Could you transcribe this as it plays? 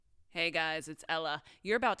Hey guys, it's Ella.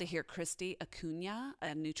 You're about to hear Christy Acuna, a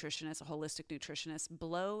nutritionist, a holistic nutritionist,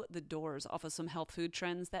 blow the doors off of some health food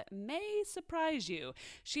trends that may surprise you.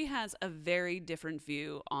 She has a very different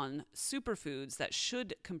view on superfoods that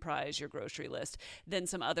should comprise your grocery list than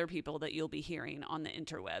some other people that you'll be hearing on the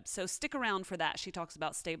interweb. So stick around for that. She talks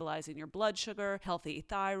about stabilizing your blood sugar, healthy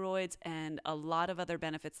thyroids, and a lot of other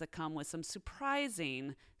benefits that come with some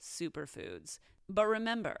surprising superfoods. But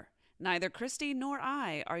remember, neither Christy nor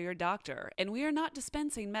I are your doctor, and we are not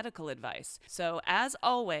dispensing medical advice. So, as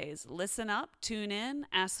always, listen up, tune in,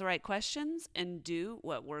 ask the right questions, and do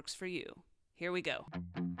what works for you. Here we go.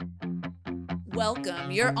 Welcome.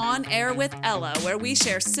 You're on air with Ella, where we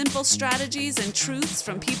share simple strategies and truths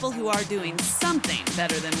from people who are doing something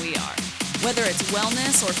better than we are. Whether it's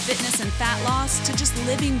wellness or fitness and fat loss, to just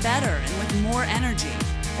living better and with more energy,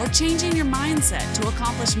 or changing your mindset to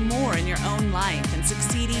accomplish more in your own life and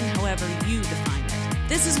succeeding however you define it.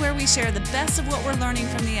 This is where we share the best of what we're learning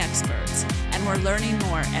from the experts, and we're learning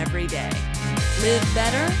more every day. Live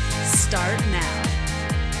better, start now.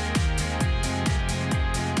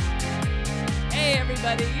 Hey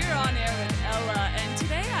everybody, you're on air with Ella, and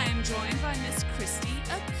today I am joined by Miss Christy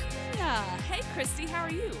Acuna. Hey Christy, how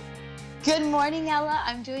are you? Good morning, Ella.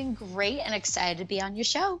 I'm doing great and excited to be on your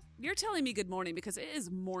show. You're telling me good morning because it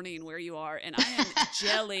is morning where you are, and I am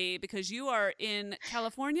jelly because you are in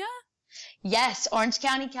California? Yes, Orange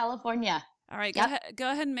County, California. All right,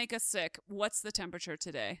 go ahead and make us sick. What's the temperature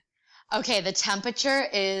today? Okay, the temperature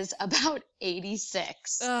is about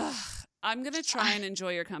 86. Ugh, I'm going to try and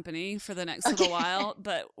enjoy your company for the next little while,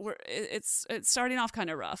 but it's starting off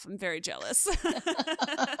kind of rough. I'm very jealous.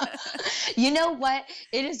 You know what?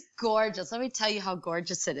 It is gorgeous. Let me tell you how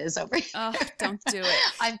gorgeous it is over here. Oh, don't do it.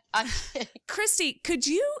 I'm kidding. Christy, could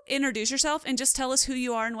you introduce yourself and just tell us who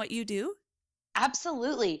you are and what you do?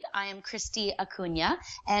 Absolutely. I am Christy Acuna,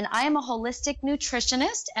 and I am a holistic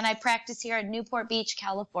nutritionist, and I practice here in Newport Beach,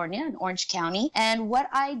 California, in Orange County. And what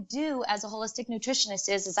I do as a holistic nutritionist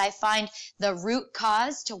is I find the root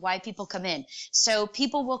cause to why people come in. So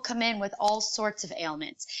people will come in with all sorts of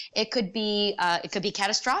ailments. It could be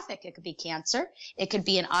catastrophic. It could be cancer. It could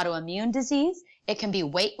be an autoimmune disease. It can be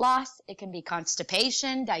weight loss. It can be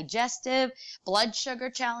constipation, digestive, blood sugar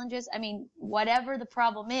challenges. I mean, whatever the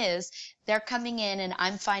problem is, they're coming in and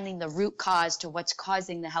I'm finding the root cause to what's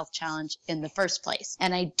causing the health challenge in the first place.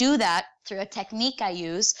 And I do that through a technique I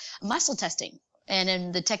use, muscle testing. And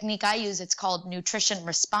in the technique I use, it's called nutrition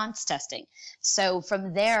response testing. So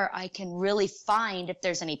from there, I can really find if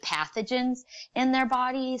there's any pathogens in their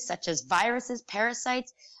body, such as viruses,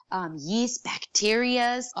 parasites, yeast,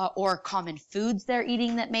 bacteria, or common foods they're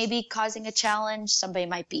eating that may be causing a challenge. Somebody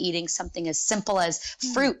might be eating something as simple as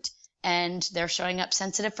fruit, and they're showing up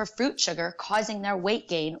sensitive for fruit sugar, causing their weight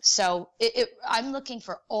gain. So I'm looking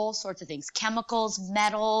for all sorts of things, chemicals,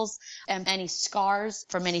 metals, and any scars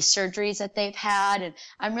from any surgeries that they've had. And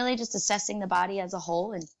I'm really just assessing the body as a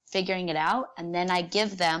whole and figuring it out. And then I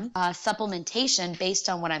give them supplementation based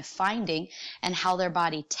on what I'm finding and how their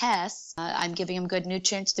body tests. I'm giving them good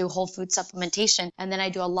nutrients through whole food supplementation. And then I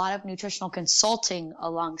do a lot of nutritional consulting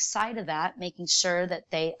alongside of that, making sure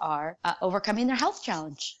that they are overcoming their health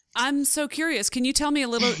challenge. I'm so curious. Can you tell me a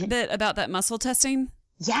little bit about that muscle testing?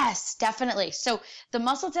 Yes, definitely. So the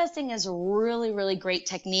muscle testing is a really, really great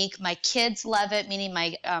technique. My kids love it, meaning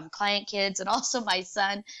my client kids and also my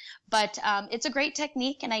son. But it's a great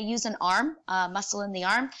technique, and I use an arm, muscle in the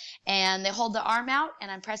arm, and they hold the arm out, and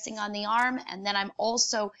I'm pressing on the arm, and then I'm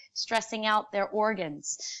also stressing out their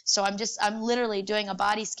organs. So I'm literally doing a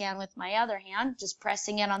body scan with my other hand, just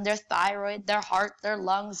pressing in on their thyroid, their heart, their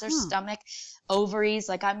lungs, their stomach, ovaries.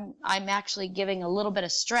 Like I'm actually giving a little bit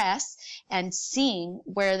of stress and seeing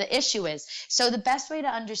where the issue is. So the best way to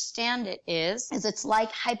understand it is it's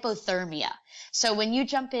like hypothermia. So when you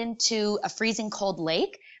jump into a freezing cold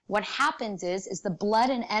lake, what happens is the blood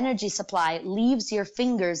and energy supply leaves your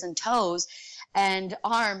fingers and toes and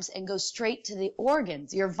arms and goes straight to the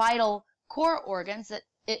organs, your vital core organs that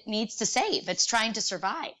it needs to save. It's trying to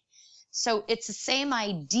survive. So it's the same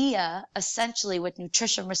idea essentially with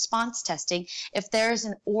nutrition response testing. If there's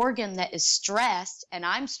an organ that is stressed and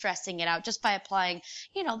I'm stressing it out just by applying,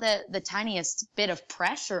 the tiniest bit of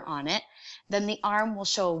pressure on it, then the arm will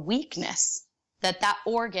show a weakness, that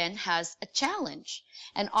organ has a challenge.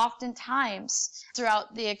 And oftentimes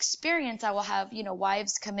throughout the experience, I will have,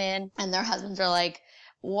 wives come in and their husbands are like,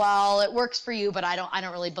 well, it works for you, but I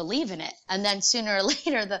don't really believe in it. And then sooner or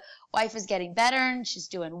later, the wife is getting better and she's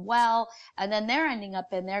doing well. And then they're ending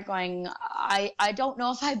up in there going, I don't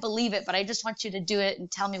know if I believe it, but I just want you to do it and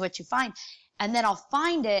tell me what you find. And then I'll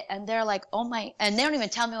find it and they're like, oh my, and they don't even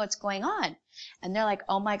tell me what's going on. And they're like,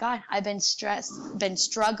 oh my God, I've been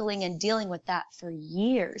struggling and dealing with that for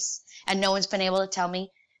years. And no one's been able to tell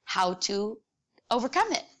me how to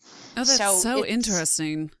overcome it. Oh, that's so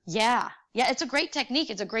interesting. Yeah. Yeah. It's a great technique.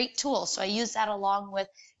 It's a great tool. So I use that along with,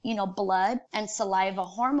 blood and saliva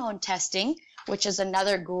hormone testing, which is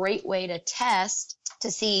another great way to test to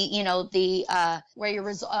see, where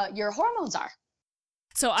your hormones are.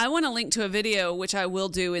 So I want to link to a video, which I will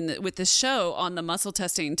do with this show, on the muscle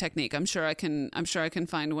testing technique. I'm sure I can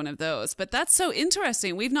find one of those. But that's so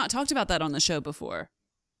interesting. We've not talked about that on the show before.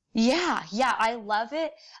 Yeah, I love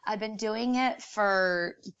it. I've been doing it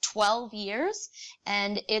for 12 years,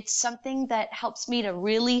 and it's something that helps me to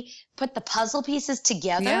really put the puzzle pieces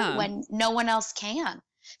together when no one else can.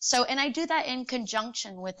 So, and I do that in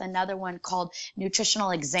conjunction with another one called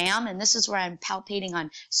Nutritional Exam. And this is where I'm palpating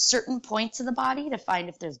on certain points of the body to find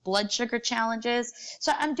if there's blood sugar challenges.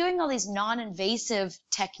 So I'm doing all these non-invasive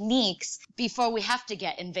techniques before we have to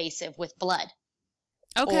get invasive with blood.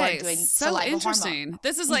 Okay, so interesting. Hormone.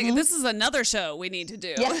 This is this is another show we need to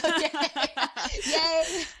do. Yeah, okay.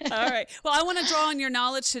 Yay. All right. Well, I want to draw on your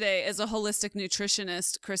knowledge today as a holistic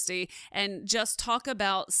nutritionist, Christy, and just talk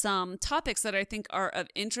about some topics that I think are of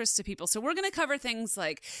interest to people. So we're going to cover things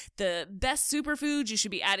like the best superfoods you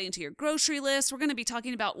should be adding to your grocery list. We're going to be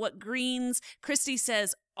talking about what greens Christy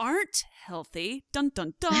says aren't healthy, dun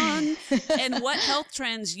dun dun, and what health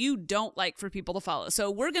trends you don't like for people to follow. So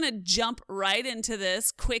we're going to jump right into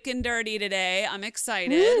this quick and dirty today. I'm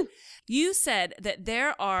excited. Woo. You said that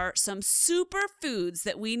there are some superfoods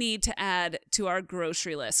that we need to add to our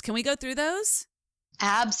grocery list. Can we go through those?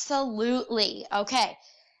 Absolutely. Okay.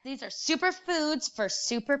 These are superfoods for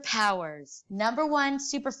superpowers. Number 1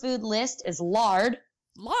 superfood list is lard.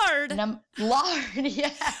 Lard? Lard,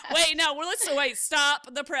 yeah. Wait, no,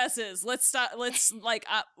 stop the presses. Lard?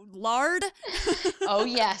 Oh,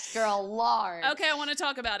 yes, girl, lard. Okay, I want to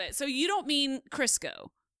talk about it. So you don't mean Crisco?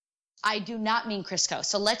 I do not mean Crisco.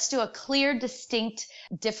 So let's do a clear, distinct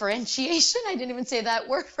differentiation. I didn't even say that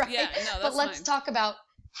word right. Yeah, no, that's But let's talk about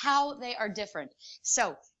how they are different.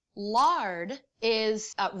 So lard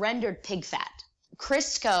is rendered pig fat.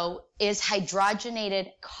 Crisco is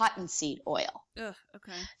hydrogenated cottonseed oil. Ugh,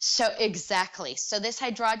 okay. So exactly. So this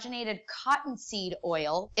hydrogenated cottonseed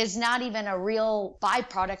oil is not even a real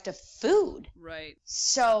byproduct of food. Right.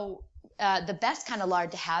 So the best kind of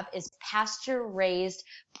lard to have is pasture-raised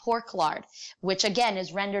pork lard, which again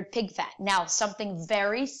is rendered pig fat. Now, something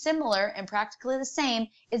very similar and practically the same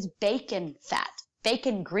is bacon fat,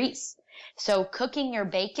 bacon grease. So cooking your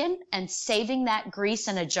bacon and saving that grease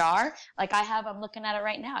in a jar, like I'm looking at it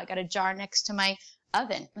right now. I got a jar next to my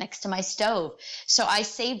oven, next to my stove. So I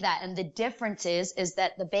save that. And the difference is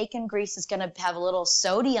that the bacon grease is going to have a little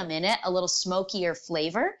sodium in it, a little smokier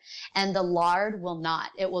flavor, and the lard will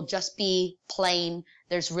not. It will just be plain.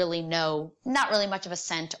 There's really not really much of a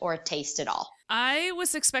scent or a taste at all. I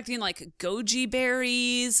was expecting like goji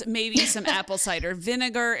berries, maybe some apple cider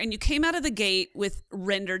vinegar, and you came out of the gate with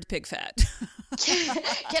rendered pig fat.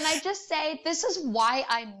 Can I just say, this is why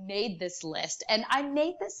I made this list. And I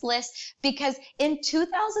made this list because in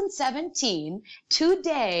 2017,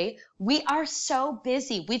 today, we are so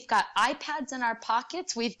busy. We've got iPads in our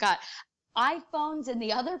pockets. We've got iPhones in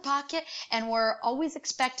the other pocket, and we're always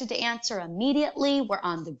expected to answer immediately. We're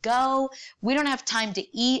on the go. We don't have time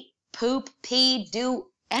to eat, poop, pee, do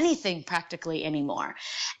anything practically anymore,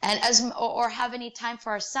 or have any time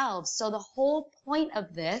for ourselves. So the whole point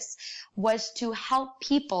of this was to help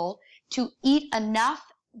people to eat enough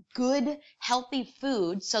good, healthy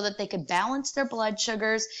food so that they could balance their blood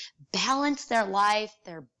sugars, balance their life,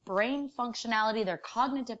 their brain functionality, their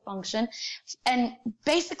cognitive function, and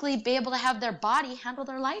basically be able to have their body handle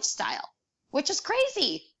their lifestyle, which is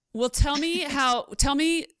crazy. Well, tell me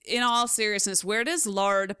in all seriousness, where does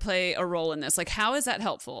lard play a role in this? Like, how is that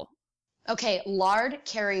helpful? Okay, lard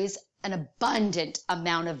carries an abundant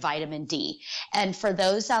amount of vitamin D. And for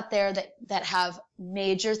those out there that have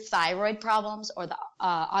major thyroid problems or the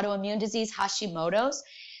autoimmune disease Hashimoto's,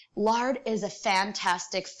 lard is a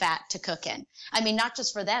fantastic fat to cook in. I mean, not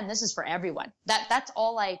just for them, this is for everyone. That's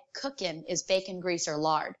all I cook in is bacon grease or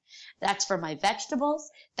lard. That's for my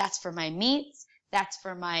vegetables, that's for my meats, that's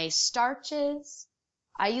for my starches.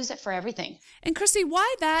 I use it for everything. And Christy,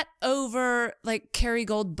 why that over like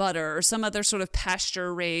Kerrygold butter or some other sort of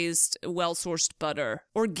pasture-raised, well-sourced butter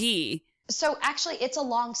or ghee? So actually, it's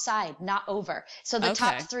alongside, not over. So the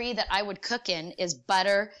top 3 that I would cook in is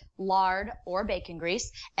butter, lard, or bacon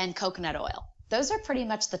grease, and coconut oil. Those are pretty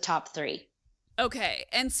much the top 3. Okay.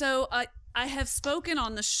 And so I have spoken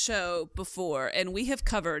on the show before, and we have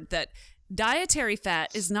covered that dietary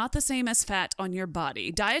fat is not the same as fat on your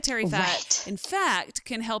body. Dietary fat, in fact,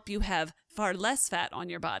 can help you have far less fat on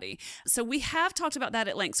your body. So we have talked about that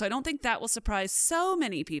at length. So I don't think that will surprise so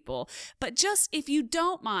many people. But just if you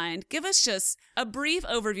don't mind, give us just a brief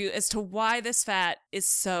overview as to why this fat is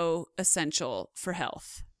so essential for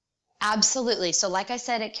health. Absolutely. So like I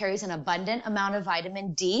said, it carries an abundant amount of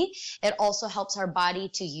vitamin D. It also helps our body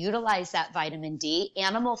to utilize that vitamin D.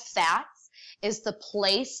 Animal fats is the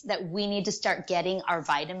place that we need to start getting our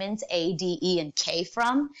vitamins A, D, E, and K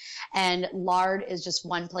from. And lard is just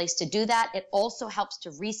one place to do that. It also helps to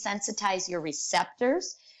resensitize your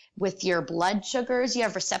receptors with your blood sugars. You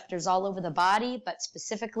have receptors all over the body, but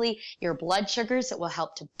specifically your blood sugars, it will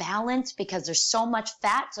help to balance because there's so much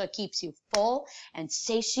fat, so it keeps you full and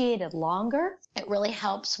satiated longer. It really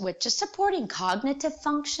helps with just supporting cognitive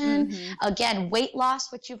function. Again, weight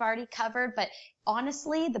loss, which you've already covered, but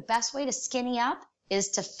honestly, the best way to skinny up is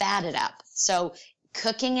to fat it up. So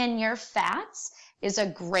cooking in your fats is a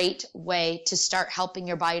great way to start helping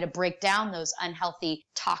your body to break down those unhealthy,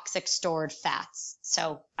 toxic stored fats.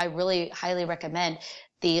 So I really highly recommend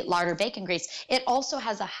the lard or bacon grease. It also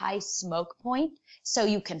has a high smoke point, so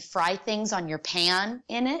you can fry things on your pan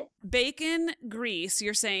in it. Bacon grease,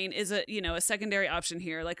 you're saying, is a secondary option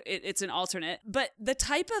here. Like it's an alternate, but the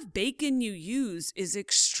type of bacon you use is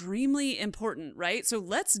extremely important, right? So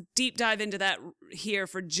let's deep dive into that here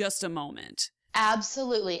for just a moment.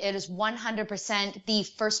 Absolutely. It is 100% the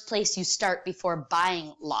first place you start before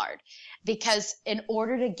buying lard, because in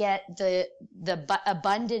order to get the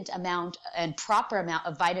abundant amount and proper amount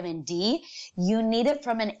of vitamin D, you need it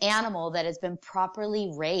from an animal that has been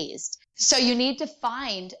properly raised. So you need to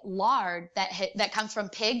find lard that comes from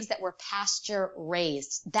pigs that were pasture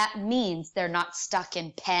raised. That means they're not stuck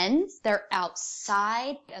in pens. They're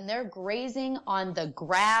outside and they're grazing on the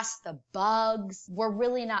grass, the bugs. We're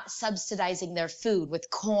really not subsidizing their food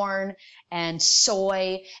with corn and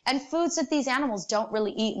soy and foods that these animals don't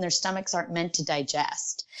really eat and their stomachs aren't meant to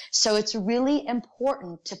digest. So it's really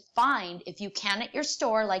important to find, if you can at your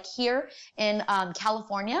store, like here in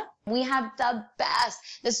California, we have the best.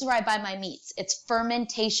 This is where I buy my meats. It's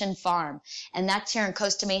Fermentation Farm, and that's here in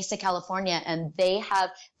Costa Mesa, California, and they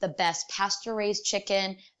have the best pasture-raised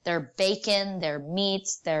chicken, their bacon, their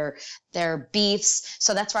meats, their beefs.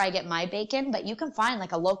 So that's where I get my bacon, but you can find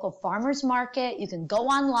like a local farmer's market. You can go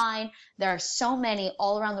online. There are so many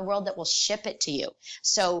all around the world that will ship it to you.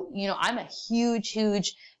 So, I'm a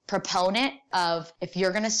huge proponent of, if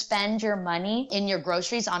you're going to spend your money in your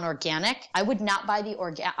groceries on organic, I would buy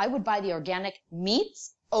the organic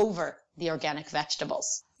meats over the organic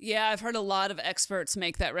vegetables. Yeah, I've heard a lot of experts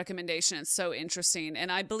make that recommendation. It's so interesting.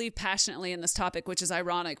 And I believe passionately in this topic, which is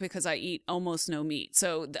ironic because I eat almost no meat.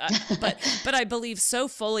 So, but I believe so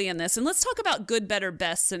fully in this. And let's talk about good, better,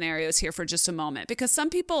 best scenarios here for just a moment, because some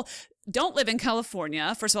people don't live in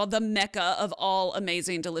California. First of all, the mecca of all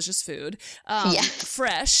amazing, delicious food,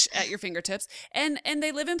 fresh at your fingertips. And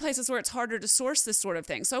they live in places where it's harder to source this sort of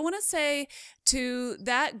thing. So I want to say to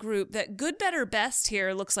that group that good, better, best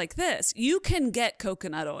here looks like this. You can get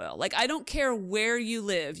coconut oil. Like, I don't care where you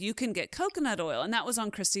live, you can get coconut oil. And that was on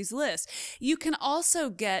Christy's list. You can also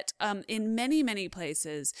get, in many, many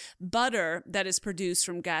places, butter that is produced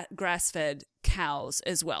from grass-fed cows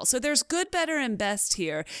as well. So there's good, better, and best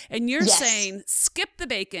here. And you're saying skip the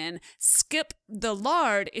bacon, skip the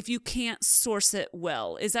lard if you can't source it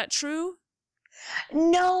well. Is that true?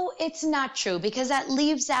 No, it's not true, because that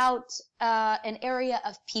leaves out an area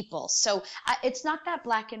of people. So it's not that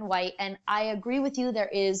black and white. And I agree with you.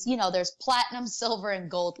 There's platinum, silver, and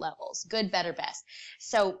gold levels, good, better, best.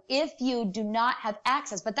 So if you do not have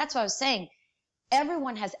access, but that's what I was saying,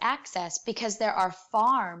 everyone has access because there are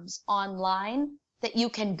farms online that you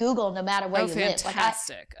can Google no matter where you live.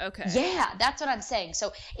 Fantastic. Okay. Yeah, that's what I'm saying.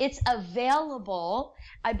 So it's available.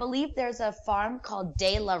 I believe there's a farm called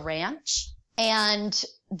De La Ranch, and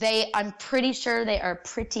I'm pretty sure they are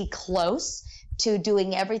pretty close to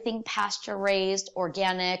doing everything pasture raised,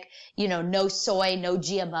 organic, no soy, no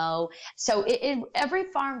GMO. So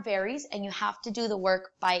every farm varies, and you have to do the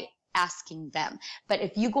work by asking them. But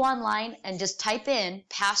if you go online and just type in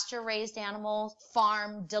pasture raised animal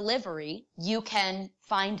farm delivery, you can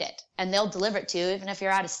find it, and they'll deliver it to you even if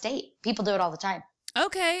you're out of state. People do it all the time.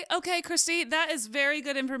 Okay, Christy, that is very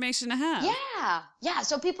good information to have. Yeah.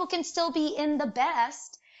 So people can still be in the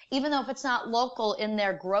best, even though if it's not local in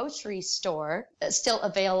their grocery store, it's still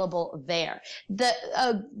available there.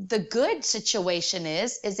 The good situation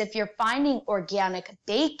is if you're finding organic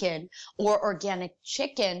bacon or organic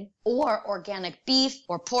chicken or organic beef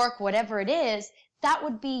or pork, whatever it is, that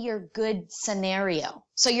would be your good scenario.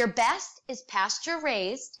 So your best is pasture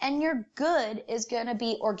raised and your good is going to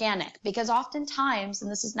be organic, because oftentimes,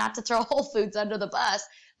 and this is not to throw Whole Foods under the bus,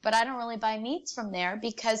 but I don't really buy meats from there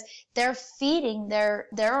because they're feeding they're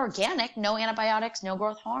organic, no antibiotics, no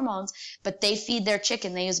growth hormones, but they feed their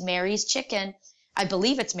chicken. They use Mary's chicken. I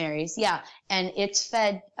believe it's Mary's. Yeah. And it's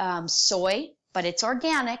fed soy, but it's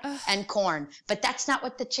organic, and corn, but that's not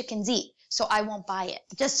what the chickens eat. So I won't buy it.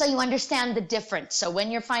 Just so you understand the difference. So when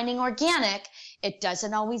you're finding organic, it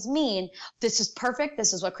doesn't always mean this is perfect.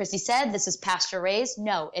 This is what Christy said. This is pasture raised.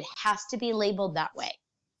 No, it has to be labeled that way.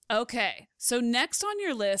 Okay. So next on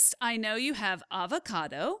your list, I know you have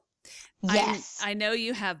avocado. Yes. I know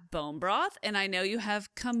you have bone broth, and I know you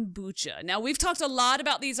have kombucha. Now, we've talked a lot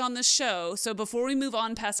about these on the show, so before we move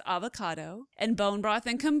on past avocado and bone broth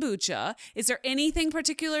and kombucha, is there anything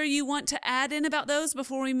particular you want to add in about those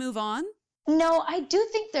before we move on? No, I do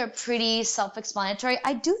think they're pretty self-explanatory.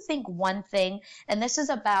 I do think one thing, and this is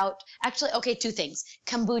about, actually, okay, two things.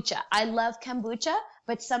 Kombucha. I love kombucha,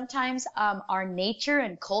 but sometimes our nature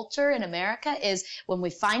and culture in America is when we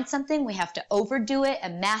find something, we have to overdo it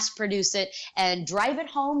and mass produce it and drive it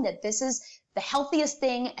home that this is the healthiest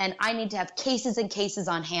thing, and I need to have cases and cases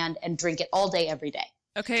on hand and drink it all day, every day.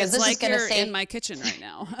 Okay, it's like you're in my kitchen right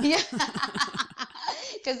now. Yeah.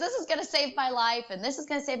 Because this is going to save my life, and this is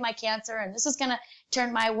going to save my cancer, and this is going to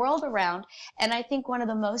turn my world around. And I think one of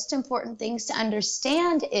the most important things to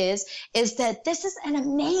understand is that this is an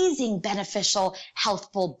amazing, beneficial,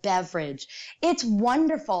 healthful beverage. It's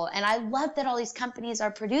wonderful, and I love that all these companies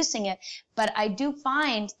are producing it. But I do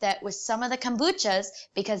find that with some of the kombuchas,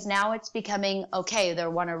 because now it's becoming, okay, they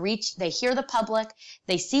want to reach, they hear the public,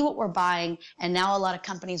 they see what we're buying, and now a lot of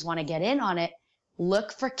companies want to get in on it.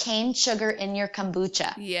 Look for cane sugar in your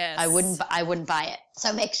kombucha. Yes. I wouldn't buy it.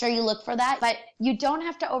 So make sure you look for that. But you don't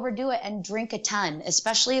have to overdo it and drink a ton,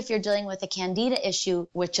 especially if you're dealing with a candida issue,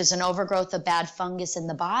 which is an overgrowth of bad fungus in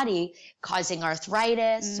the body causing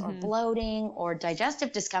arthritis or bloating or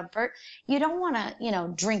digestive discomfort. You don't want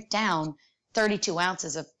to, drink down 32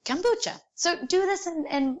 ounces of kombucha. So do this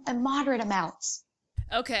in moderate amounts.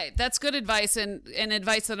 Okay, that's good advice, and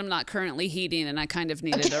advice that I'm not currently heeding, and I kind of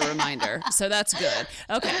needed a reminder. So that's good.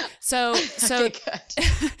 Okay, so Okay,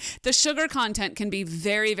 good. The sugar content can be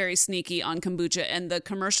very, very sneaky on kombucha, and the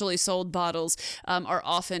commercially sold bottles are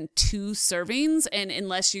often 2 servings, and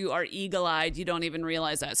unless you are eagle-eyed, you don't even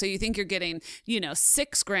realize that. So you think you're getting,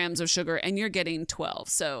 6 grams of sugar, and you're getting 12.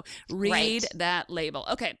 So read that label.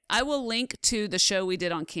 Okay, I will link to the show we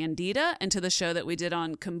did on Candida and to the show that we did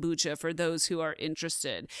on kombucha for those who are interested.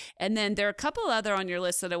 And then there are a couple other on your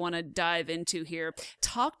list that I want to dive into here.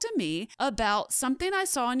 Talk to me about something I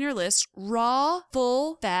saw on your list, raw,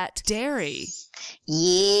 full fat dairy.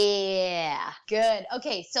 Yeah, good.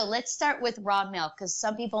 Okay, so let's start with raw milk, because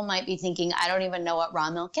some people might be thinking, I don't even know what raw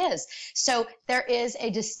milk is. So there is a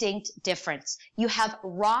distinct difference. You have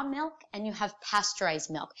raw milk and you have pasteurized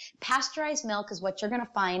milk. Pasteurized milk is what you're going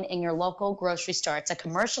to find in your local grocery store. It's a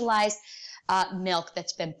commercialized milk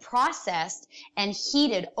that's been processed and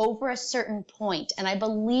heated over a certain point. And I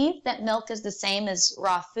believe that milk is the same as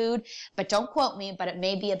raw food, but don't quote me, but it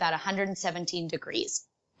may be about 117 degrees.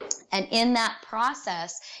 And in that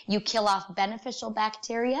process, you kill off beneficial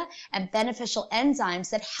bacteria and beneficial enzymes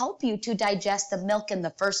that help you to digest the milk in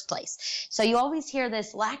the first place. So you always hear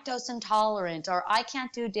this lactose intolerant, or I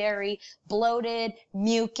can't do dairy, bloated,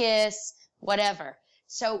 mucus, whatever.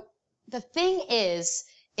 So the thing is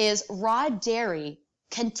raw dairy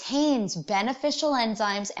contains beneficial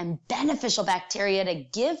enzymes and beneficial bacteria to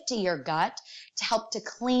give to your gut to help to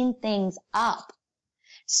clean things up.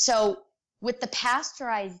 So with the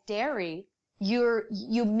pasteurized dairy,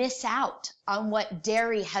 you miss out on what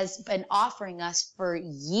dairy has been offering us for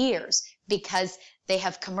years because they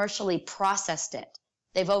have commercially processed it.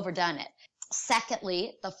 They've overdone it.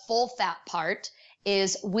 Secondly, the full fat part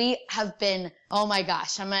is we have been, oh my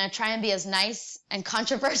gosh, I'm going to try and be as nice and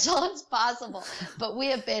controversial as possible, but we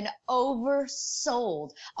have been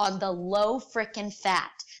oversold on the low frickin'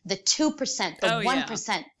 fat, the 2%, the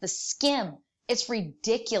 1%, the skim. It's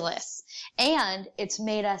ridiculous. And it's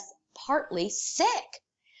made us partly sick.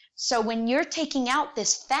 So when you're taking out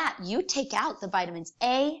this fat, you take out the vitamins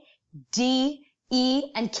A, D, E,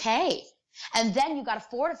 and K. And then you got to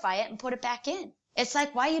fortify it and put it back in. It's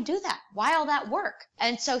like, why you do that? Why all that work?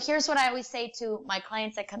 And so here's what I always say to my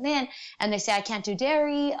clients that come in and they say, I can't do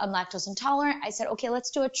dairy, I'm lactose intolerant. I said, okay,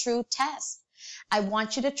 let's do a true test. I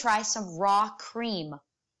want you to try some raw cream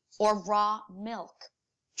or raw milk.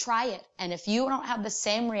 Try it. And if you don't have the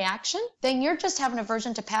same reaction, then you're just having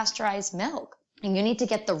aversion to pasteurized milk. and you need to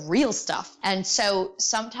get the real stuff. And so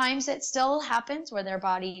sometimes it still happens where their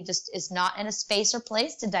body just is not in a space or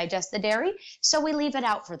place to digest the dairy. So we leave it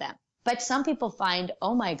out for them. But some people find,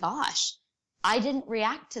 oh my gosh, I didn't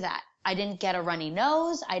react to that. I didn't get a runny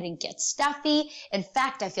nose. I didn't get stuffy. In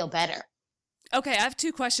fact, I feel better. Okay, I have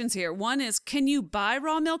two questions here. One is, can you buy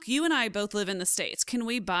raw milk? You and I both live in the States. Can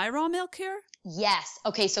we buy raw milk here? Yes.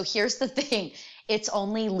 Okay, so here's the thing. It's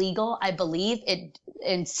only legal, I believe,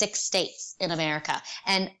 in 6 states in America.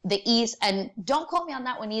 And the East, and don't quote me on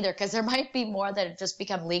that one either, because there might be more that have just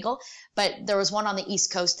become legal. But there was one on the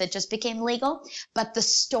East Coast that just became legal. But the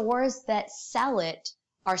stores that sell it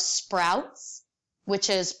are Sprouts, which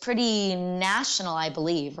is pretty national, I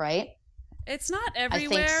believe, right? It's not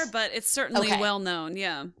everywhere, but it's certainly well known.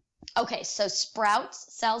 Yeah. Okay, so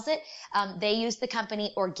Sprouts sells it. They use the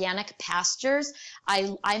company Organic Pastures.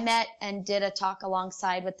 I met and did a talk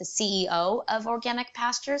alongside with the CEO of Organic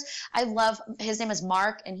Pastures. His name is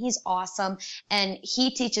Mark, and he's awesome. And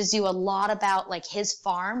he teaches you a lot about like his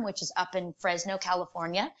farm, which is up in Fresno,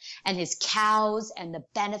 California, and his cows and the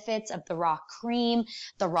benefits of the raw cream,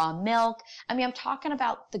 the raw milk. I mean, I'm talking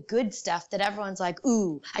about the good stuff that everyone's like,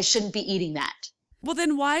 ooh, I shouldn't be eating that. Well,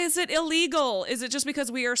 then why is it illegal? Is it just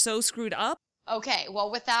because we are so screwed up? Okay,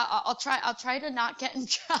 well, with that, I'll try to not get in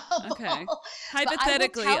trouble. Okay.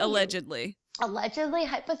 Hypothetically, allegedly. Allegedly,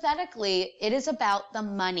 hypothetically, it is about the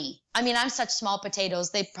money. I mean, I'm such small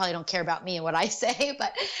potatoes, they probably don't care about me and what I say,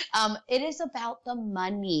 but it is about the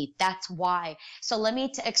money. That's why. So let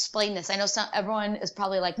me explain this. I know everyone is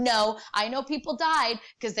probably like, no, I know people died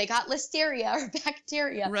because they got listeria or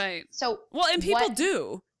bacteria. Right. So well, and people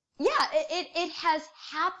do. Yeah, it has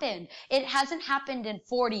happened. It hasn't happened in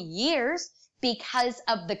 40 years because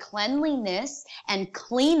of the cleanliness and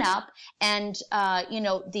cleanup and,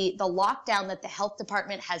 the lockdown that the health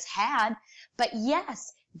department has had. But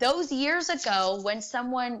yes, those years ago when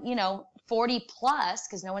someone, 40 plus,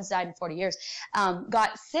 because no one's died in 40 years,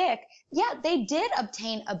 got sick, yeah, they did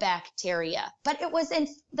obtain a bacteria, but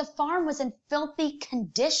the farm was in filthy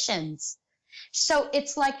conditions. So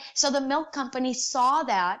it's like, the milk company saw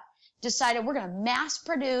that, decided we're going to mass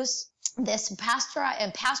produce this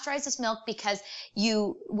pasteurize this milk because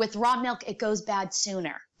with raw milk, it goes bad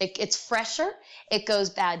sooner. It's fresher. It goes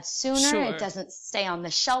bad sooner. Sure. It doesn't stay on the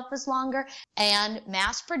shelf as longer, and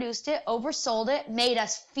mass produced it, oversold it, made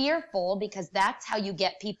us fearful because that's how you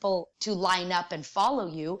get people to line up and follow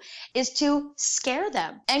you, is to scare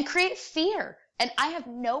them and create fear. And I have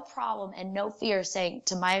no problem and no fear saying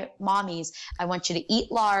to my mommies, I want you to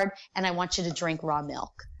eat lard and I want you to drink raw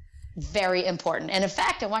milk. Very important. And in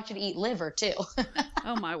fact, I want you to eat liver too.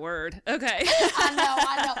 Oh my word. Okay. I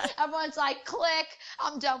know. Everyone's like, click,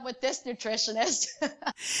 I'm done with this nutritionist.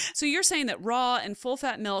 So you're saying that raw and full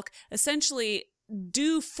fat milk essentially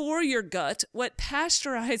do for your gut what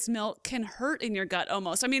pasteurized milk can hurt in your gut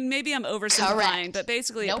almost. I mean, maybe I'm oversimplifying, Correct. but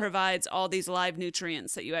basically It provides all these live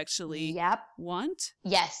nutrients that you actually want.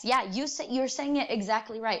 Yes. Yeah. You're saying it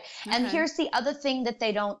exactly right. Okay. And here's the other thing that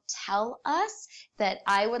they don't tell us that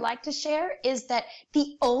I would like to share is that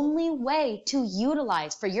the only way to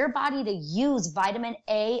utilize for your body to use vitamin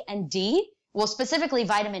A and D, well, specifically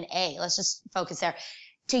vitamin A, let's just focus there.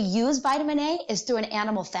 To use vitamin A is through an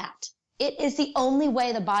animal fat. It is the only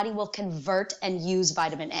way the body will convert and use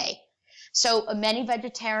vitamin A. So many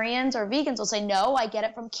vegetarians or vegans will say, no, I get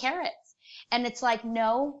it from carrots. And it's like,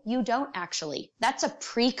 no, you don't actually. That's a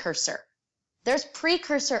precursor. There's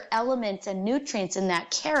precursor elements and nutrients in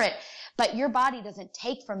that carrot, but your body doesn't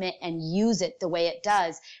take from it and use it the way it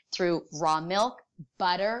does through raw milk,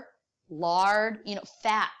 butter, lard,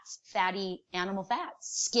 fats, fatty animal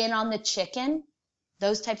fats, skin on the chicken.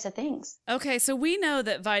 Those types of things. Okay, so we know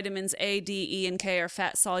that vitamins A, D, E, and K are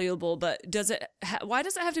fat soluble, but why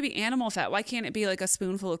does it have to be animal fat? Why can't it be like a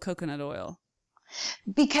spoonful of coconut oil?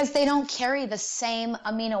 Because they don't carry the same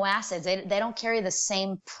amino acids. They don't carry the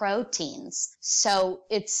same proteins. So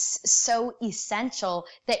it's so essential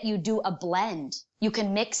that you do a blend. You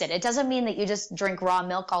can mix it. It doesn't mean that you just drink raw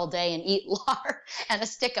milk all day and eat lard and a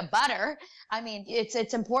stick of butter. I mean, it's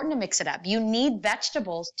important to mix it up. You need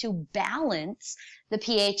vegetables to balance the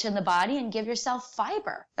pH in the body and give yourself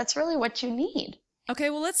fiber. That's really what you need. Okay,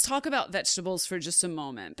 well, let's talk about vegetables for just a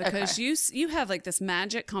moment because you have like this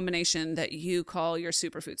magic combination that you call your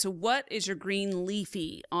superfood. So what is your green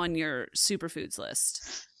leafy on your superfoods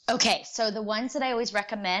list? Okay, so the ones that I always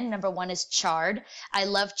recommend, number one is chard. I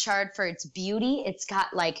love chard for its beauty. It's got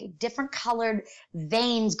like different colored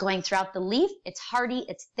veins going throughout the leaf. It's hardy,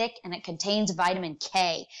 it's thick, and it contains vitamin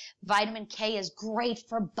K. Vitamin K is great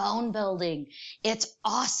for bone building. It's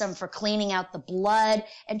awesome for cleaning out the blood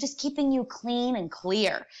and just keeping you clean and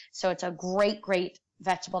clear. So it's a great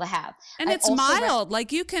vegetable to have. And it's mild.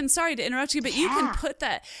 Like you can, sorry to interrupt you, but you can put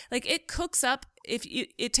that, like it cooks up.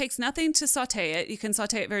 It takes nothing to saute it. You can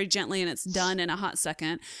saute it very gently and it's done in a hot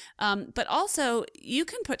second. But also you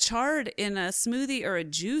can put chard in a smoothie or a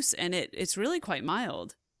juice and it's really quite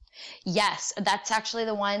mild. Yes, that's actually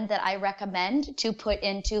the one that I recommend to put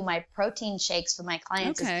into my protein shakes for my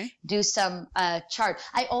clients. Okay. Is do some chard.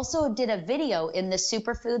 I also did a video in the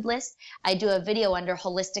superfood list. I do a video under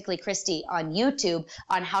Holistically Christy on YouTube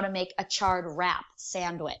on how to make a chard wrap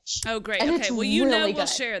sandwich. Oh, great. And Okay. Well, you really know, we'll good.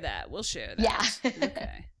 share that. We'll share that. Yeah.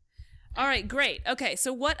 Okay. All right. Great. Okay.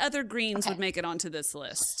 So what other greens would make it onto this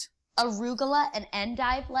list? Arugula and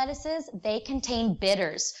endive lettuces, they contain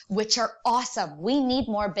bitters, which are awesome. We need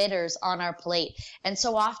more bitters on our plate. And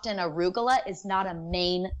so often arugula is not a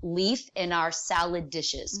main leaf in our salad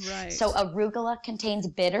dishes. Right. So arugula contains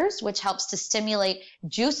bitters, which helps to stimulate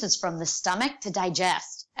juices from the stomach to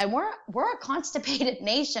digest. And we're a constipated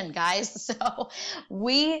nation, guys. So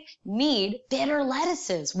we need bitter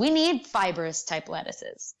lettuces. We need fibrous type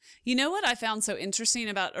lettuces. You know what I found so interesting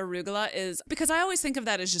about arugula is because I always think of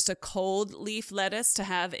that as just a cold leaf lettuce to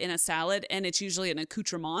have in a salad, and it's usually an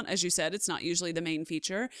accoutrement. As you said, it's not usually the main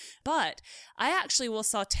feature, but I actually will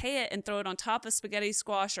saute it and throw it on top of spaghetti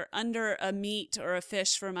squash or under a meat or a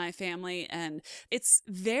fish for my family. And it's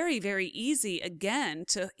very, very easy, again,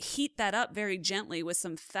 to heat that up very gently with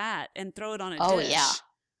some fat and throw it on a dish. Oh, yeah.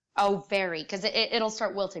 Oh, very, because it'll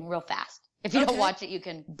start wilting real fast. If you don't watch it, you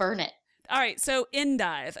can burn it. All right, so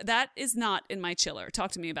endive, that is not in my chiller.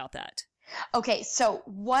 Talk to me about that. Okay, so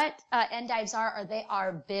what endives are they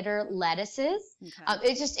are bitter lettuces.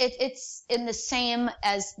 Okay. It's in the same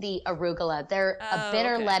as the arugula. They're a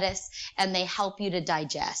bitter lettuce, and they help you to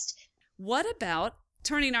digest. What about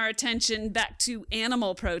turning our attention back to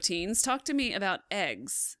animal proteins? Talk to me about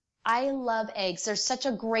eggs. I love eggs. They're such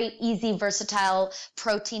a great, easy, versatile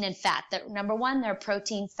protein and fat. Number one, they're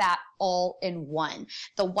protein, fat, all in one.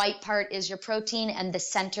 The white part is your protein and the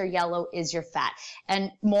center yellow is your fat.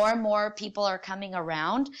 And more people are coming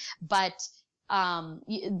around, but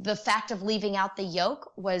the fact of leaving out the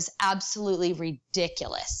yolk was absolutely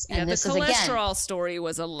ridiculous. And the this is cholesterol story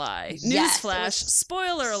was a lie. Yes, Newsflash,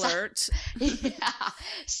 spoiler alert. Yeah,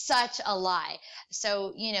 such a lie.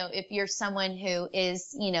 So, if you're someone who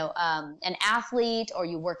is, an athlete or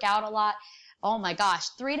you work out a lot, oh my gosh,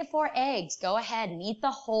 3 to 4 eggs. Go ahead and eat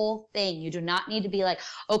the whole thing. You do not need to be like,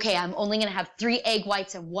 okay, I'm only going to have 3 egg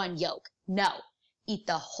whites and 1 yolk. No. Eat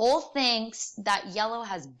the whole thing. That yellow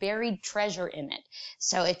has buried treasure in it.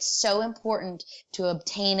 So it's so important to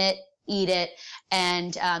obtain it, eat it,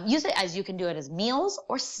 and use it as you can do it as meals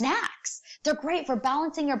or snacks. They're great for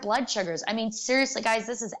balancing your blood sugars. I mean, seriously, guys,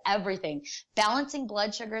 this is everything. Balancing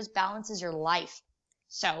blood sugars balances your life.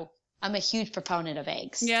 So I'm a huge proponent of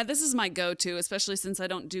eggs. Yeah, this is my go-to, especially since I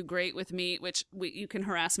don't do great with meat, which you can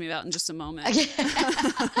harass me about in just a moment.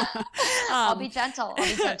 I'll be gentle.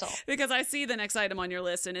 Because I see the next item on your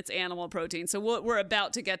list and it's animal protein. So we're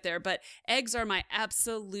about to get there. But eggs are my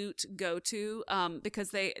absolute go-to because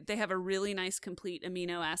they have a really nice complete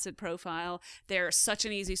amino acid profile. They're such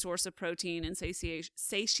an easy source of protein and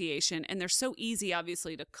satiation. And they're so easy,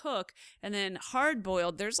 obviously, to cook. And then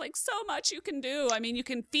hard-boiled, there's like so much you can do. I mean, you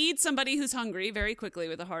can feed somebody who's hungry very quickly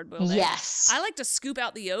with a hard-boiled egg. Yes. I like to scoop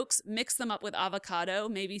out the yolks, mix them up with avocado,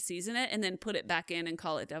 maybe season it, and then put it back in and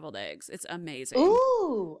call it deviled eggs. It's amazing.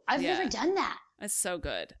 Ooh, I've never done that. It's so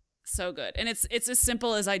good. So good. And it's as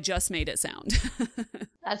simple as I just made it sound.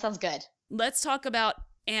 That sounds good. Let's talk about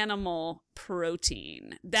animal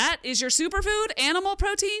protein. That is your superfood, animal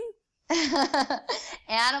protein?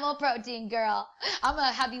 Animal protein, girl. I'm going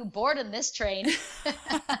to have you board in this train.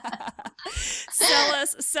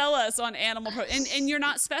 Sell us on animal protein. And you're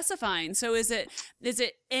not specifying. So is it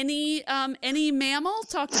any mammal?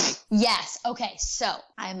 Talk to me. Yes. Okay. So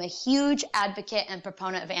I'm a huge advocate and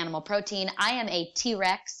proponent of animal protein. I am a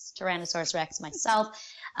T-Rex, Tyrannosaurus Rex myself.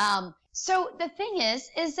 So the thing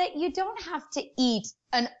is that you don't have to eat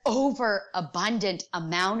an overabundant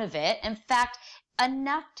amount of it. In fact,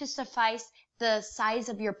 enough to suffice the size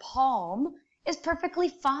of your palm is perfectly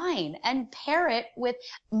fine, and pair it with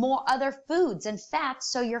more other foods and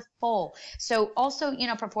fats so you're full. So also,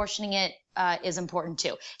 proportioning it is important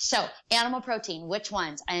too. So animal protein, which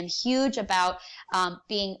ones? I am huge about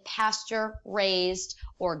being pasture raised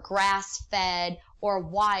or grass fed or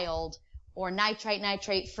wild or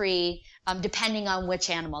nitrate free, depending on which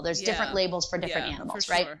animal. There's different labels for different animals,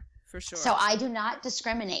 for right? Sure. For sure. So I do not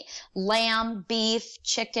discriminate. Lamb, beef,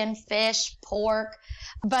 chicken, fish, pork.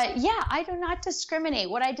 But yeah, I do not discriminate.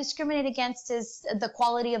 What I discriminate against is the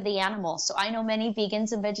quality of the animal. So I know many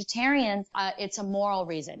vegans and vegetarians, it's a moral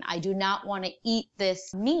reason. I do not want to eat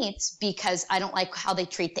this meat because I don't like how they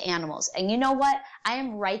treat the animals. And you know what? I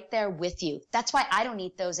am right there with you. That's why I don't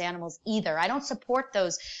eat those animals either. I don't support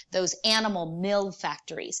those animal mill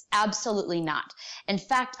factories. Absolutely not. In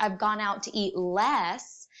fact, I've gone out to eat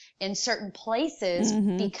less in certain places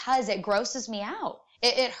because it grosses me out.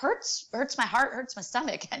 It hurts my heart, hurts my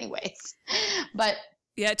stomach anyways. But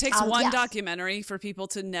yeah, it takes one documentary for people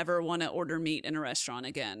to never want to order meat in a restaurant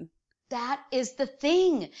again. That is the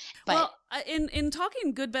thing. But well, in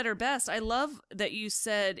talking good, better, best, I love that you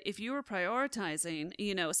said if you were prioritizing,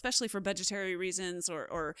 especially for budgetary reasons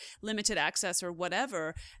or limited access or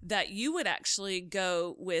whatever, that you would actually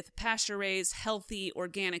go with pasture-raised, healthy,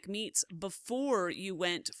 organic meats before you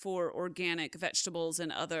went for organic vegetables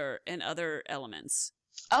and other elements.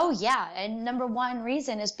 Oh, yeah. And number one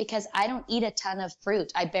reason is because I don't eat a ton of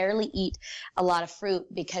fruit. I barely eat a lot of fruit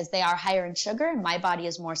because they are higher in sugar and my body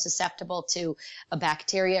is more susceptible to a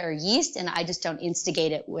bacteria or yeast, and I just don't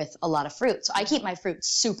instigate it with a lot of fruit. So I keep my fruit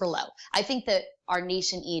super low. I think that our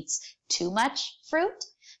nation eats too much fruit.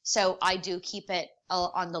 So I do keep it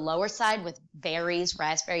on the lower side with berries,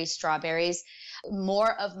 raspberries, strawberries.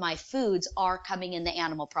 More of my foods are coming in the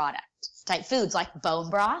animal product type foods like bone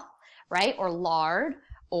broth, right? Or lard,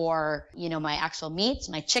 or, my actual meats,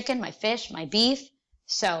 my chicken, my fish, my beef.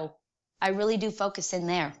 So I really do focus in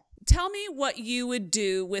there. Tell me what you would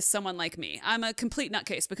do with someone like me. I'm a complete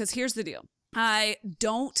nutcase because here's the deal. I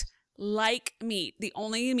don't like meat. The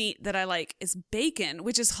only meat that I like is bacon,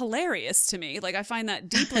 which is hilarious to me. Like, I find that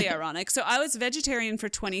deeply ironic. So I was vegetarian for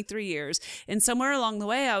 23 years. And somewhere along the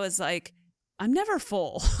way, I was like, I'm never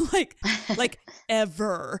full, like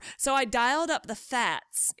ever. So I dialed up the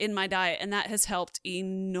fats in my diet, and that has helped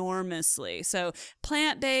enormously. So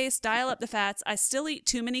plant-based, dial up the fats. I still eat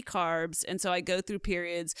too many carbs, and so I go through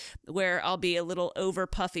periods where I'll be a little over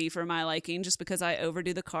puffy for my liking just because I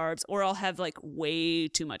overdo the carbs, or I'll have like way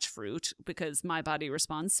too much fruit because my body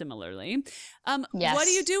responds similarly. Yes. What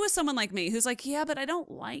do you do with someone like me who's like, yeah, but I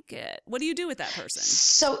don't like it? What do you do with that person?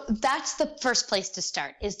 So that's the first place to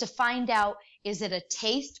start, is to find out, is it a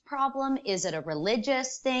taste problem? Is it a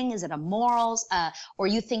religious thing? Is it a morals? Or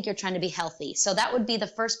you think you're trying to be healthy? So that would be the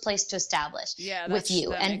first place to establish with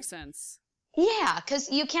you. That makes sense. Yeah,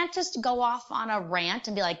 because you can't just go off on a rant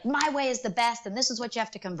and be like, my way is the best and this is what you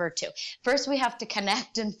have to convert to. First, we have to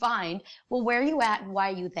connect and find, well, where are you at and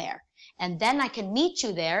why are you there? And then I can meet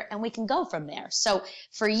you there and we can go from there. So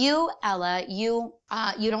for you, Ella, you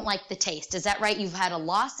don't like the taste. Is that right? You've had a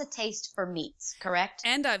loss of taste for meats, correct?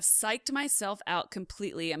 And I've psyched myself out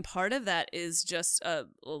completely. And part of that is just a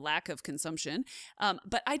lack of consumption.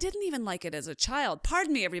 But I didn't even like it as a child.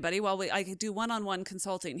 Pardon me, everybody, while I do one-on-one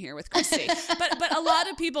consulting here with Christy. but a lot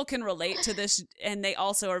of people can relate to this, and they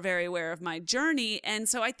also are very aware of my journey. And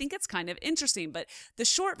so I think it's kind of interesting. But the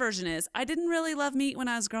short version is I didn't really love meat when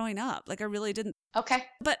I was growing up. Like, I really didn't. Okay.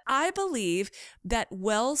 But I believe that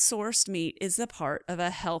well-sourced meat is a part of a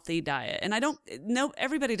healthy diet. And I don't know,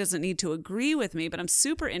 everybody doesn't need to agree with me, but I'm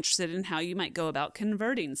super interested in how you might go about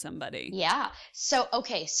converting somebody. Yeah. So,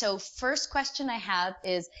 okay. So first question I have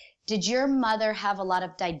is, did your mother have a lot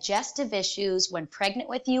of digestive issues when pregnant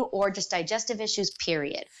with you, or just digestive issues,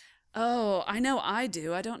 period? Oh, I know I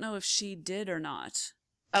do. I don't know if she did or not.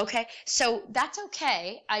 Okay, so that's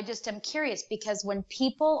okay. I just am curious because when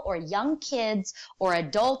people or young kids or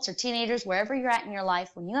adults or teenagers, wherever you're at in your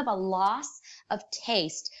life, when you have a loss of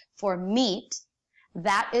taste for meat,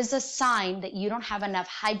 that is a sign that you don't have enough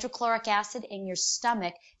hydrochloric acid in your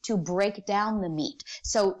stomach to break down the meat.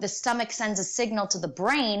 So the stomach sends a signal to the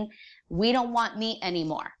brain, we don't want meat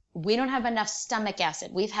anymore. We don't have enough stomach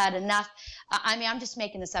acid. We've had enough, I'm just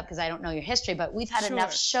making this up because I don't know your history, but we've had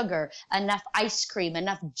enough sugar, enough ice cream,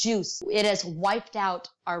 enough juice. It has wiped out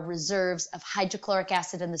our reserves of hydrochloric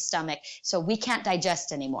acid in the stomach. So we can't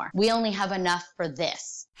digest anymore. We only have enough for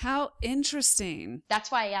this. How interesting.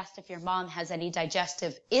 That's why I asked if your mom has any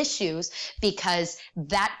digestive issues, because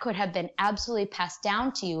that could have been absolutely passed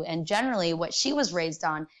down to you. And generally what she was raised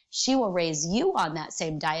on, she will raise you on that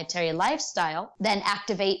same dietary lifestyle, then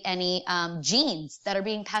activate any genes that are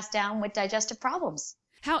being passed down with digestive problems.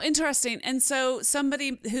 How interesting. And so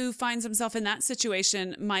somebody who finds himself in that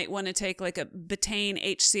situation might want to take like a betaine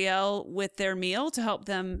HCl with their meal to help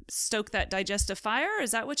them stoke that digestive fire.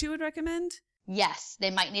 Is that what you would recommend? Yes,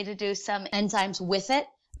 they might need to do some enzymes with it.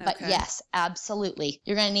 But Okay. yes, absolutely.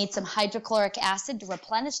 You're going to need some hydrochloric acid to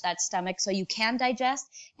replenish that stomach so you can digest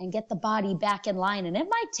and get the body back in line. And it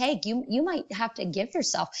might take, you might have to give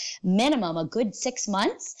yourself minimum a good 6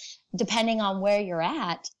 months, depending on where you're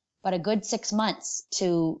at, but a good 6 months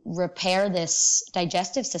to repair this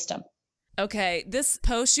digestive system. Okay, this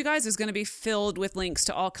post, you guys, is going to be filled with links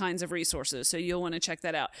to all kinds of resources, so you'll want to check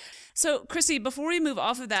that out. So, Chrissy, before we move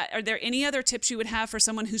off of that, are there any other tips you would have for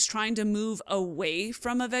someone who's trying to move away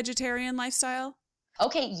from a vegetarian lifestyle?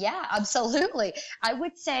 Okay, yeah, absolutely. I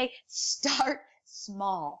would say start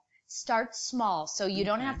small. Start small. So you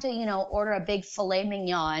don't have to, order a big filet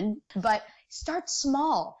mignon, but start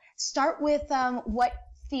small. Start with what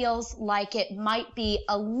feels like it might be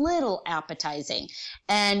a little appetizing.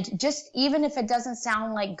 And just even if it doesn't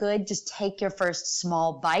sound like good, just take your first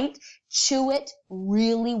small bite, chew it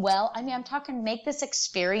really well. I mean, I'm talking make this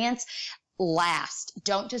experience last.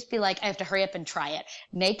 Don't just be like, I have to hurry up and try it.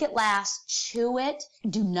 Make it last, chew it.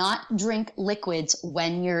 Do not drink liquids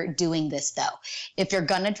when you're doing this though. If you're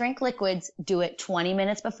going to drink liquids, do it 20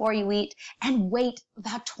 minutes before you eat and wait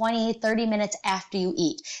about 20, 30 minutes after you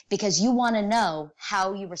eat because you want to know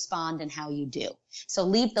how you respond and how you do. So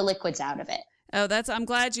leave the liquids out of it. Oh, I'm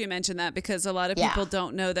glad you mentioned that because a lot of people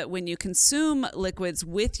don't know that when you consume liquids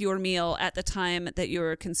with your meal at the time that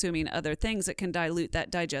you're consuming other things, it can dilute that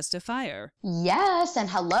digestive fire. Yes. And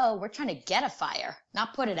hello, we're trying to get a fire,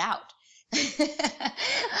 not put it out.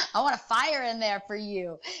 I want a fire in there for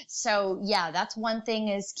you. So yeah, that's one thing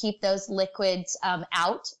is keep those liquids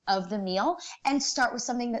out of the meal and start with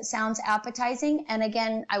something that sounds appetizing. And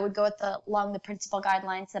again, I would go along the principal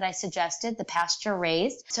guidelines that I suggested, the pasture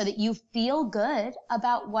raised, so that you feel good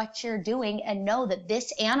about what you're doing and know that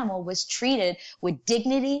this animal was treated with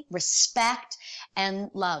dignity, respect, and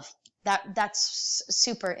love. That's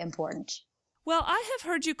super important. Well, I have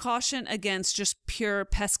heard you caution against just pure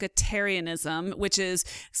pescatarianism, which is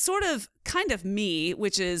kind of me,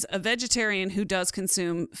 which is a vegetarian who does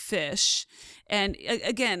consume fish. And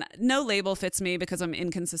again, no label fits me because I'm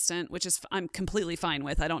inconsistent, which is I'm completely fine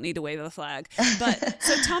with. I don't need to wave a flag. But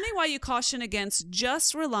so tell me why you caution against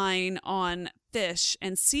just relying on fish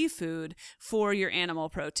and seafood for your animal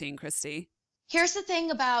protein, Christy. Here's the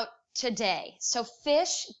thing about today. So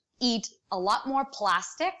fish eat a lot more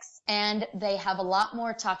plastics and they have a lot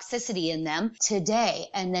more toxicity in them today.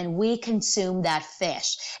 And then we consume that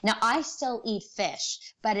fish. Now, I still eat fish,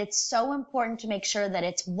 but it's so important to make sure that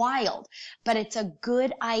it's wild. But it's a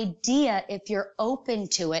good idea if you're open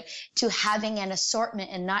to it, to having an assortment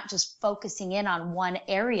and not just focusing in on one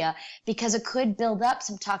area, because it could build up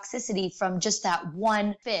some toxicity from just that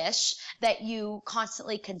one fish that you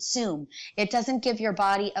constantly consume. It doesn't give your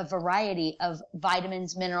body a variety of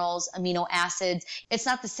vitamins, minerals, amino acids. It's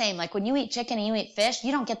not the same. Like when you eat chicken and you eat fish,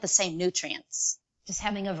 you don't get the same nutrients. Just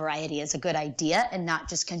having a variety is a good idea and not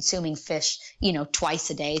just consuming fish,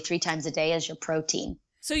 twice a day, 3 times a day as your protein.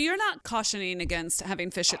 So you're not cautioning against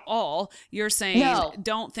having fish at all. You're saying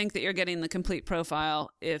don't think that you're getting the complete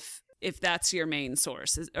profile if that's your main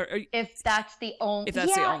source, if that's the only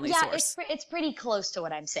source. It's pretty close to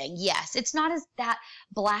what I'm saying. Yes, it's not as that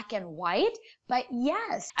black and white, but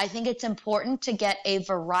yes, I think it's important to get a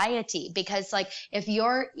variety because, like, if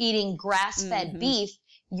you're eating grass-fed beef,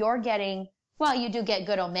 you're getting. Well, you do get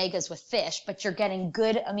good omegas with fish, but you're getting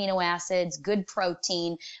good amino acids, good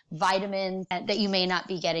protein, vitamins that you may not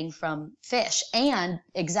be getting from fish. And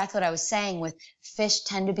exactly what I was saying with fish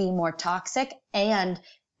tend to be more toxic and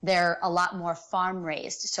they're a lot more farm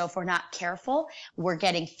raised. So if we're not careful, we're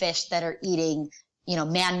getting fish that are eating,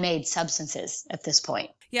 man-made substances at this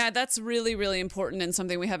point. Yeah, that's really, really important and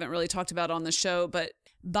something we haven't really talked about on the show, but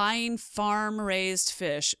buying farm-raised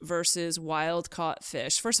fish versus wild-caught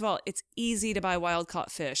fish. First of all, it's easy to buy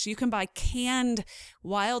wild-caught fish. You can buy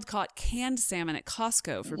wild-caught canned salmon at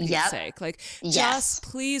Costco, for Pete's sake. Just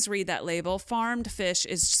please read that label. Farmed fish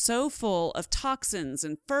is so full of toxins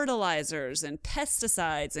and fertilizers and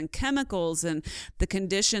pesticides and chemicals, and the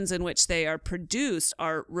conditions in which they are produced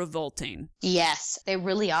are revolting. Yes, they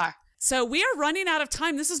really are. So we are running out of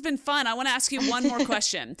time. This has been fun. I want to ask you one more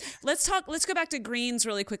question. Let's go back to greens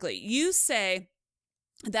really quickly. You say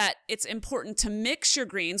that it's important to mix your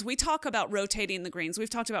greens. We talk about rotating the greens. We've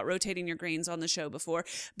talked about rotating your greens on the show before,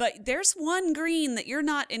 but there's one green that you're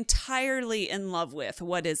not entirely in love with.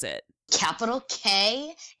 What is it? Capital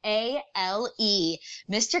Kale,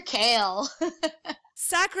 Mr. Kale.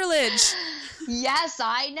 Sacrilege. Yes,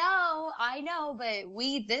 I know, but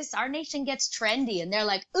our nation gets trendy and they're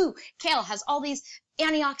like, ooh, kale has all these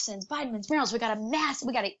antioxidants, vitamins, minerals. We got to mass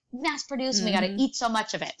produce and we got to eat so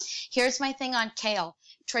much of it. Here's my thing on kale.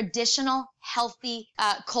 traditional healthy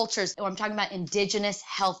cultures, or I'm talking about indigenous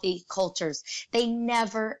healthy cultures, they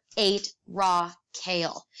never ate raw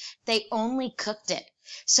kale. They only cooked it.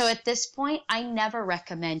 So at this point, I never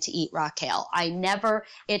recommend to eat raw kale.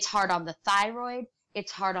 It's hard on the thyroid.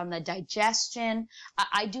 It's hard on the digestion.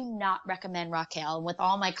 I do not recommend raw kale. And with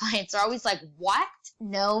all my clients, they're always like, what?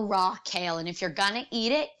 No raw kale. And if you're going to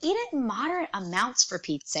eat it in moderate amounts for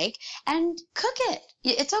Pete's sake, and cook it.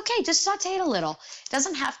 It's okay. Just saute it a little. It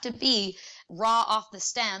doesn't have to be raw off the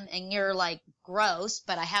stem and you're like, gross,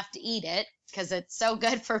 but I have to eat it because it's so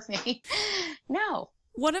good for me. No.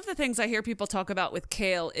 One of the things I hear people talk about with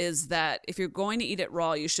kale is that if you're going to eat it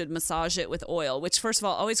raw, you should massage it with oil, which first of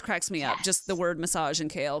all always cracks me up. Just the word massage and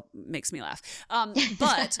kale makes me laugh.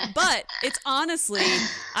 But it's honestly,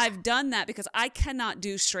 I've done that because I cannot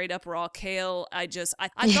do straight up raw kale. I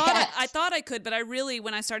thought I could, but I really,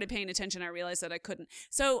 when I started paying attention, I realized that I couldn't.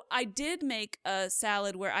 So I did make a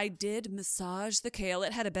salad where I did massage the kale.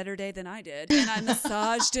 It had a better day than I did. And I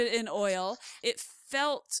massaged it in oil. It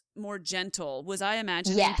felt more gentle. Was I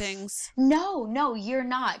imagining things? No, you're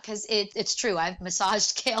not, because it's true. I've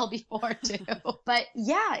massaged kale before too. But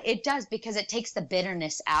yeah, it does, because it takes the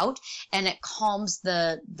bitterness out and it calms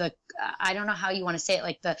the I don't know how you want to say it,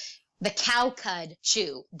 like the cow cud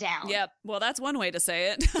chew down. Yep. Well, that's one way to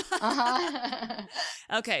say it.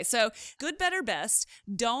 Okay. So good, better, best.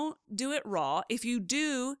 Don't do it raw. If you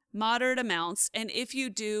do, moderate amounts. And if you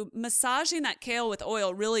do, massaging that kale with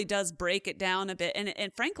oil really does break it down a bit. And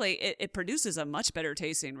frankly, it produces a much better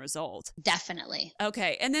tasting result. Definitely.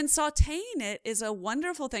 Okay. And then sauteing it is a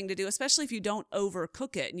wonderful thing to do, especially if you don't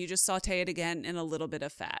overcook it and you just saute it again in a little bit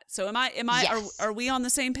of fat. So Yes. are we on the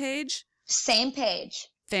same page? Same page.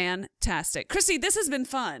 Fantastic. Christy, this has been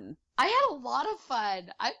fun. I had a lot of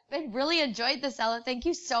fun. I really enjoyed this, Ella. Thank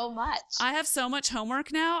you so much. I have so much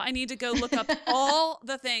homework now. I need to go look up all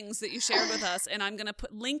the things that you shared with us, and I'm going to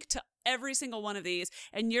link to every single one of these,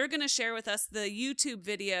 and you're going to share with us the YouTube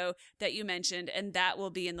video that you mentioned, and that will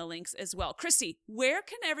be in the links as well. Christy, where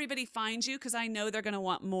can everybody find you? Because I know they're going to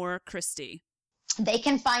want more Christy. They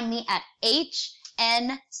can find me at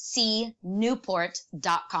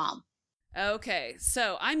hncnewport.com. Okay,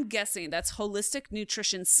 so I'm guessing that's Holistic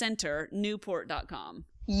Nutrition Center, Newport.com.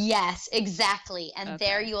 Yes, exactly. And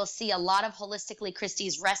there you will see a lot of Holistically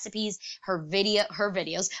Christy's recipes, my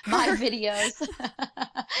videos.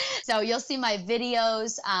 So you'll see my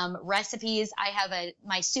videos, recipes. I have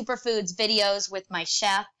my superfoods videos with my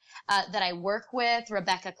chef that I work with,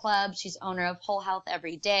 Rebecca Clubb. She's owner of Whole Health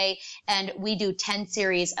Every Day. And we do 10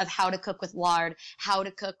 series of how to cook with lard, how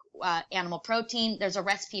to cook animal protein. There's a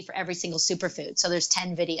recipe for every single superfood. So there's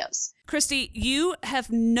 10 videos. Christy, you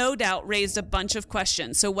have no doubt raised a bunch of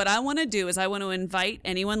questions. So what I want to do is I want to invite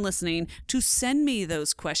anyone listening to send me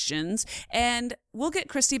those questions, and we'll get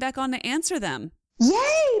Christy back on to answer them.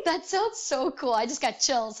 Yay! That sounds so cool. I just got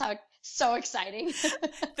chills. So exciting.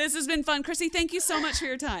 This has been fun. Christy, thank you so much for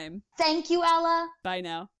your time. Thank you, Ella. Bye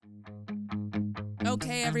now.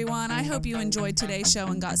 Okay, everyone, I hope you enjoyed today's show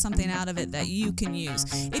and got something out of it that you can use.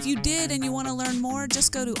 If you did and you want to learn more,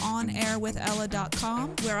 just go to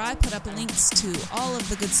onairwithella.com, where I put up links to all of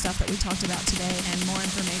the good stuff that we talked about today and more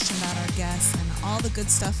information about our guests and all the good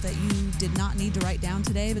stuff that you did not need to write down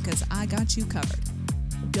today, because I got you covered.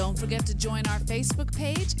 Don't forget to join our Facebook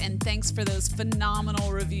page, and thanks for those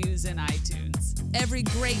phenomenal reviews in iTunes. Every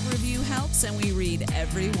great review helps, and we read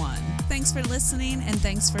every one. Thanks for listening, and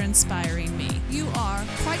thanks for inspiring me. You are,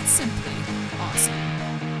 quite simply,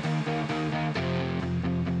 awesome.